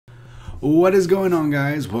What is going on,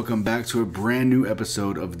 guys? Welcome back to a brand new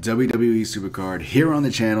episode of WWE Supercard here on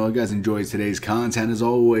the channel. If you guys enjoyed today's content, as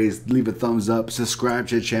always, leave a thumbs up, subscribe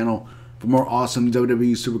to the channel for more awesome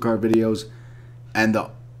WWE Supercard videos. And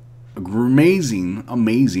the amazing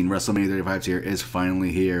WrestleMania 35 tier is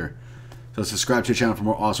finally here. So subscribe to the channel for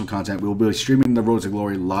more awesome content. We will be streaming the Road to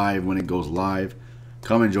Glory live when it goes live.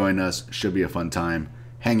 Come and join us. Should be a fun time.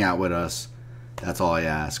 Hang out with us. That's all I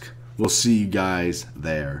ask. We'll see you guys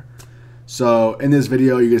there. So in this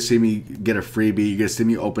video, you're going to see me get a freebie. You're going to see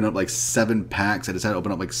me open up like 7 packs. I decided to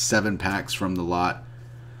open up like 7 packs from the lot.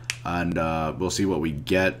 And we'll see what we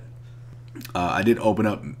get. I did open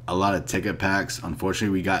up a lot of ticket packs.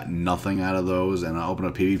 Unfortunately, we got nothing out of those. And I opened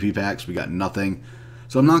up PvP packs. We got nothing.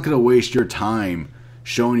 So I'm not going to waste your time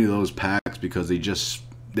showing you those packs because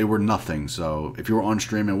they were nothing. So if you were on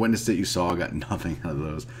stream and witnessed it, you saw I got nothing out of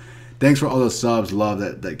those. Thanks for all those subs, love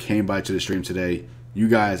that came by to the stream today. You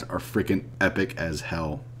guys are freaking epic as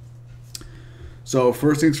hell. So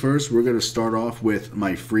first things first, we're going to start off with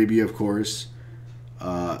my freebie, of course.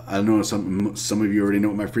 I know some of you already know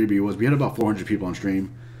what my freebie was. We had about 400 people on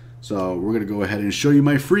stream. So we're going to go ahead and show you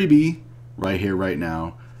my freebie right here, right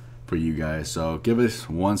now for you guys. So give us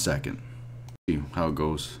 1 second. See how it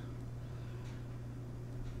goes.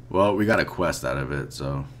 Well, we got a quest out of it,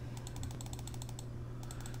 so...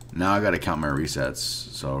 Now I gotta count my resets,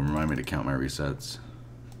 so remind me to count my resets.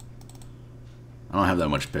 I don't have that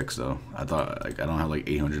much picks though. I thought I don't have like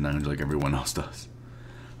 800, 900 like everyone else does.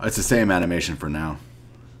 It's the same animation for now.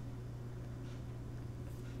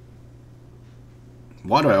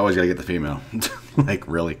 Why do I always gotta get the female? Like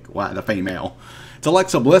really? Why the female? It's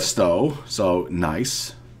Alexa Bliss though, so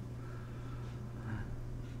nice.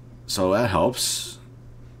 So that helps.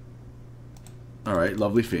 Alright,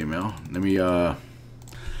 lovely female. Let me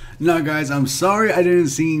Now guys, I'm sorry I didn't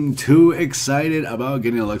seem too excited about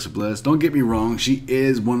getting Alexa Bliss. Don't get me wrong, she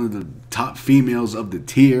is one of the top females of the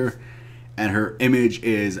tier, and her image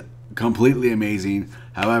is completely amazing.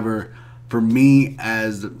 However, for me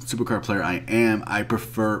as the Supercard player I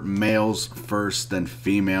prefer males first than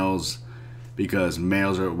females, because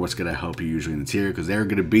males are what's going to help you usually in the tier, because they're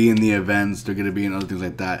going to be in the events, they're going to be in other things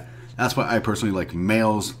like that. That's why I personally like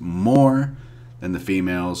males more than the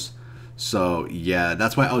females. So, yeah,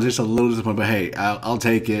 that's why I was just a little disappointed. But, hey, I'll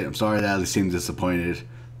take it. I'm sorry that I seemed disappointed.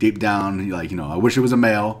 Deep down, like, you know, I wish it was a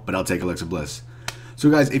male, but I'll take Alexa Bliss.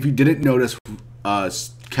 So, guys, if you didn't notice,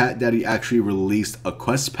 Cat Daddy actually released a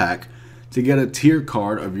quest pack to get a tier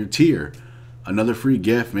card of your tier. Another free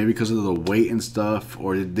gift, maybe because of the weight and stuff,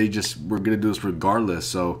 or they just were going to do this regardless.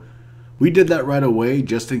 So, we did that right away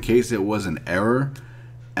just in case it was an error.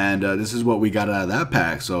 And this is what we got out of that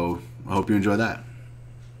pack. So, I hope you enjoy that.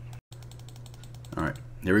 Alright,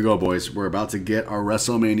 here we go, boys. We're about to get our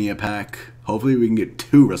WrestleMania pack. Hopefully we can get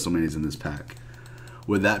 2 WrestleManias in this pack.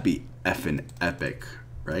 Would that be effing epic,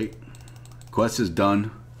 right? Quest is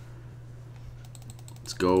done.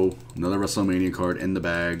 Let's go. Another WrestleMania card in the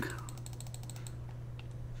bag.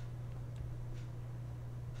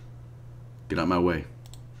 Get out my way.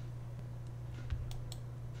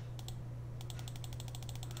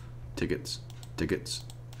 Tickets, tickets,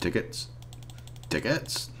 tickets,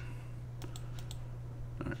 tickets.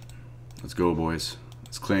 Let's go, boys.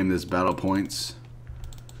 Let's claim this battle points.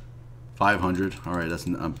 500. All right,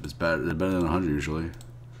 it's better than 100 usually.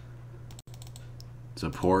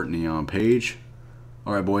 Support neon page.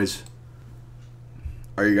 All right, boys.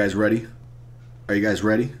 Are you guys ready? Are you guys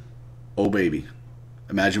ready? Oh baby!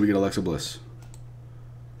 Imagine we get Alexa Bliss.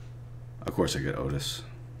 Of course, I get Otis.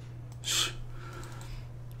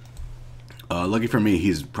 Lucky for me,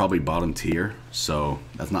 he's probably bottom tier, so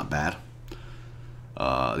that's not bad.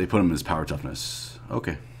 They put him in his power toughness.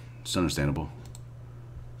 Okay, it's understandable.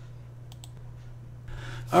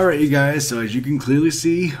 Alright, you guys, so as you can clearly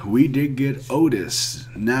see, we did get Otis.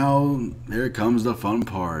 Now, here comes the fun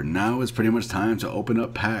part. Now it's pretty much time to open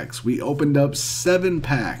up packs. We opened up 7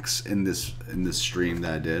 packs in this stream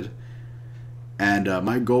that I did. And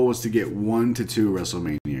my goal was to get 1 to 2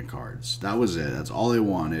 WrestleMania cards. That was it. That's all I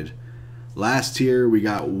wanted. Last tier, we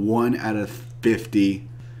got 1 out of 50.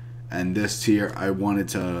 And this tier, I wanted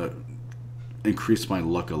to increase my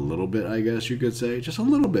luck a little bit, I guess you could say. Just a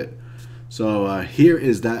little bit. So here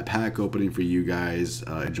is that pack opening for you guys.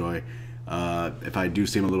 Enjoy. If I do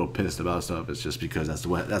seem a little pissed about stuff, it's just because that's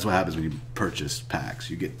what happens when you purchase packs.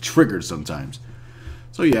 You get triggered sometimes.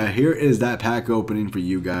 So yeah, here is that pack opening for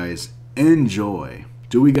you guys. Enjoy.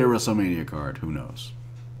 Do we get a WrestleMania card? Who knows?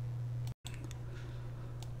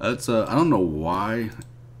 That's I don't know why.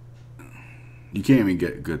 You can't even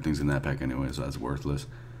get good things in that pack anyway, so that's worthless.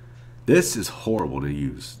 This is horrible to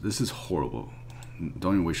use. This is horrible.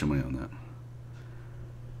 Don't even waste your money on that.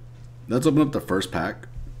 Let's open up the first pack.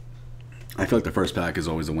 I feel like the first pack is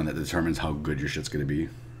always the one that determines how good your shit's gonna be.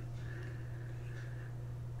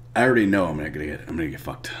 I already know I'm gonna get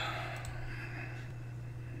fucked.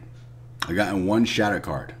 I got in one shadow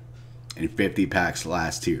card in 50 packs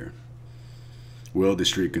last year. Will the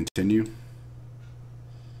streak continue?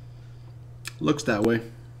 Looks that way.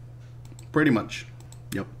 Pretty much.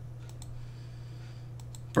 Yep.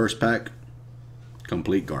 First pack,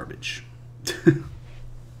 complete garbage.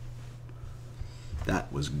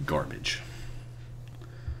 That was garbage.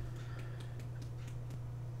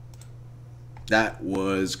 That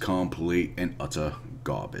was complete and utter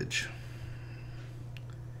garbage.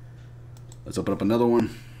 Let's open up another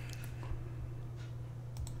one.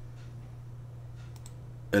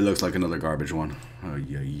 It looks like another garbage one. Oh,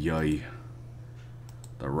 yay.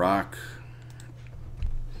 The Rock.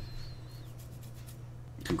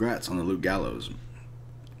 Congrats on the Luke Gallows.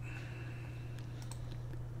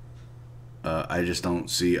 I just don't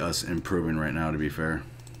see us improving right now, to be fair.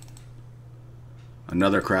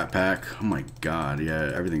 Another crap pack. Oh my god,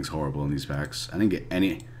 yeah, everything's horrible in these packs. I didn't get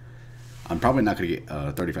any. I'm probably not going to get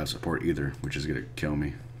 35 support either, which is going to kill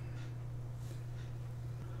me.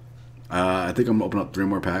 I think I'm going to open up 3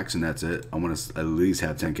 more packs and that's it. I want to at least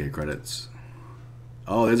have 10k credits.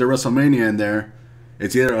 Oh, there's a Wrestlemania in there.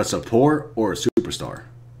 It's either a support or a superstar.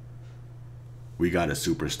 We got a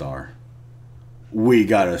superstar. We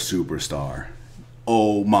got a superstar.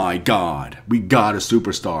 Oh my god. We got a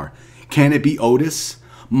superstar. Can it be Otis?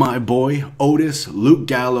 My boy, Otis, Luke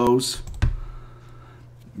Gallows.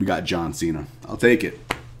 We got John Cena. I'll take it.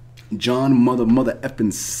 John mother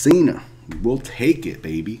effing Cena. We'll take it,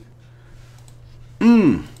 baby.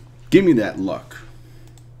 Give me that luck.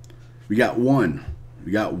 We got one.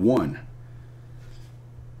 We got one.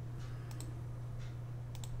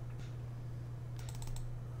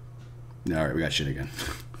 Alright, we got shit again.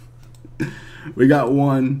 We got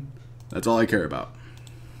one. That's all I care about.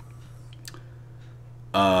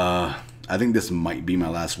 I think this might be my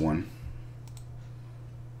last one.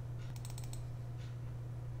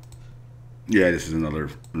 Yeah, this is another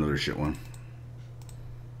shit one.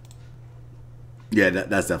 Yeah,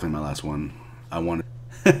 that's definitely my last one. I want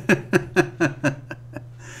it.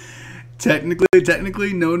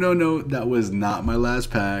 Technically, no. That was not my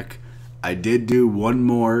last pack. I did do one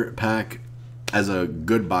more pack as a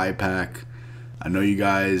goodbye pack. I know you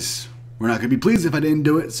guys were not going to be pleased if I didn't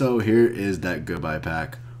do it, so here is that goodbye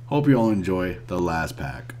pack. Hope you all enjoy the last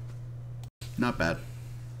pack. Not bad.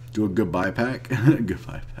 Do a goodbye pack.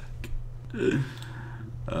 Goodbye pack.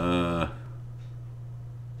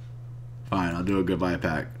 Fine, I'll do a goodbye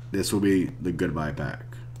pack. This will be the goodbye pack.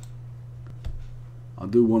 I'll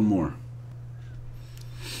do one more.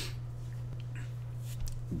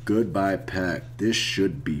 Goodbye pack. This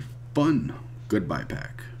should be fun. Goodbye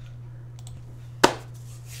pack.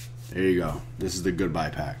 There you go. This is the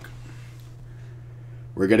goodbye pack.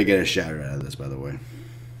 We're gonna get a shatter out of this, by the way.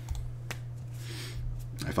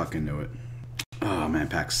 I fucking knew it. Oh man,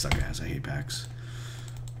 packs suck ass. I hate packs.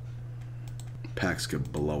 Packs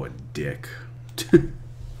could blow a dick.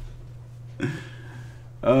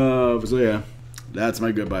 So yeah, that's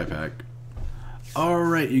my goodbye pack.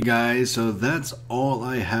 Alright, you guys, so that's all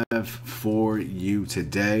I have for you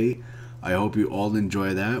today. I hope you all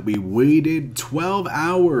enjoy that. We waited 12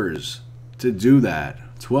 hours to do that.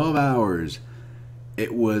 12 hours.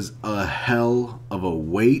 It was a hell of a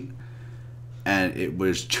wait, and it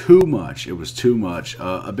was too much. It was too much.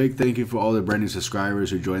 A big thank you for all the brand new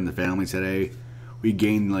subscribers who joined the family today. We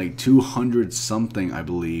gained like 200 something, I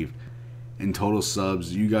believe, in total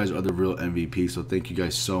subs. You guys are the real MVP, so thank you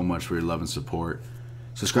guys so much for your love and support.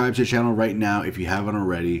 Subscribe to the channel right now if you haven't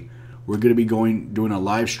already. We're going to be doing a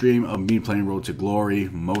live stream of me playing Road to Glory,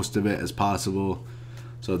 most of it as possible.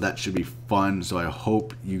 So that should be fun. So I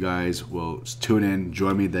hope you guys will tune in,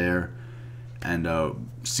 join me there, and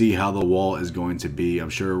see how the wall is going to be. I'm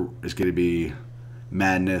sure it's going to be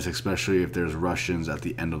madness, especially if there's Russians at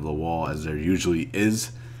the end of the wall, as there usually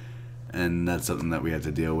is. And that's something that we have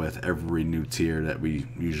to deal with every new tier that we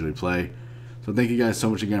usually play. So thank you guys so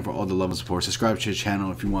much again for all the love and support. Subscribe to the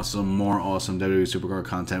channel if you want some more awesome WWE Supercard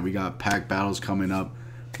content. We got pack battles coming up,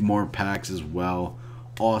 more packs as well.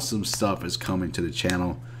 Awesome stuff is coming to the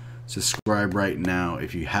channel. Subscribe right now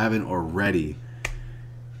if you haven't already.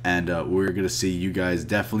 And we're going to see you guys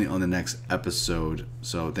definitely on the next episode.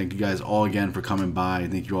 So thank you guys all again for coming by.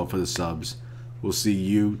 Thank you all for the subs. We'll see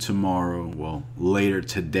you tomorrow, well, later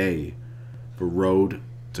today, for Road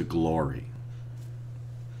to Glory.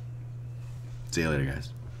 See you later,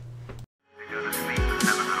 guys.